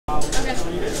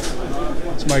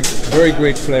It's my very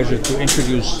great pleasure to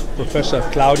introduce Professor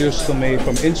Claudius Thome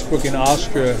from Innsbruck in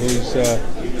Austria, who's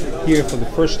here for the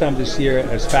first time this year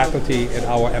as faculty at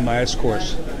our MIS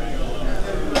course.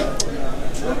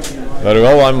 Very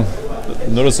well, I'm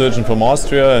a neurosurgeon from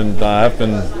Austria, and I have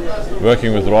been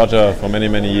working with Roger for many,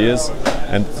 many years.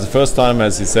 And it's the first time,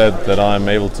 as he said, that I'm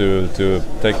able to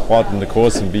take part in the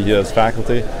course and be here as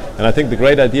faculty. And I think the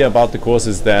great idea about the course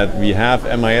is that we have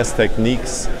MIS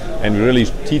techniques and we really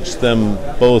teach them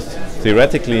both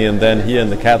theoretically and then here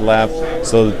in the CAD lab,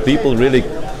 so that people really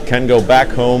can go back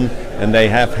home and they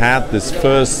have had this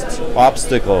first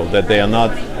obstacle that they are not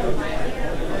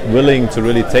willing to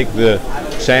really take the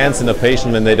chance in a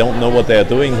patient when they don't know what they are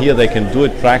doing. Here they can do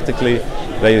it practically,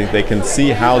 they can see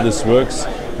how this works,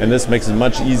 and this makes it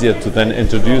much easier to then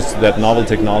introduce that novel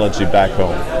technology back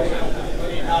home.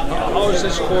 How is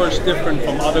this course different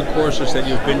from other courses that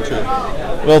you've been to?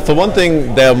 Well, for one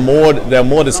thing, there are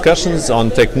more discussions on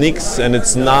techniques, and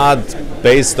it's not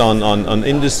based on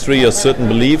industry or certain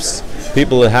beliefs.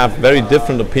 People have very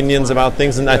different opinions about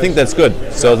things, and I think that's good.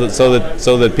 So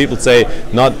that people say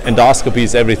not endoscopy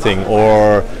is everything,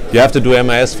 or you have to do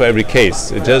MIS for every case.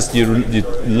 It just you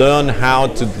learn how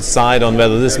to decide on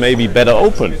whether this may be better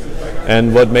open,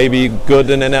 and what may be good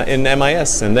in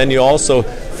MIS, and then you also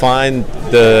find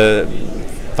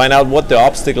out what the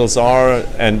obstacles are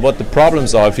and what the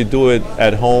problems are if you do it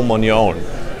at home on your own.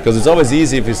 Because it's always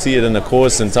easy if you see it in a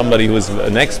course and somebody who is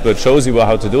an expert shows you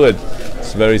how to do it.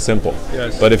 It's very simple.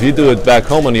 Yes. But if you do it back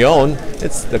home on your own,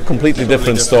 it's a completely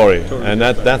different story. And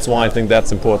that's why I think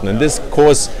that's important. And this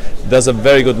course does a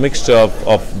very good mixture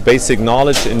of basic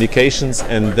knowledge, indications,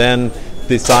 and then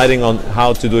deciding on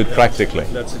how to do it practically.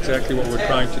 That's exactly what we're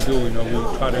trying to do. You know,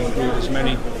 we try to include as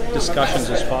many discussions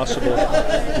as possible.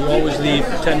 We always leave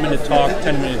 10-minute talk,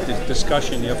 10-minute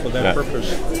discussion here for that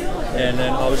purpose. And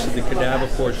then obviously the cadaver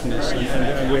portion is,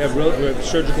 and we have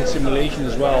surgical simulation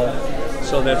as well.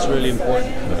 So that's really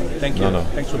important. Thank you. No.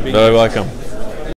 Thanks for being here. Very here. welcome.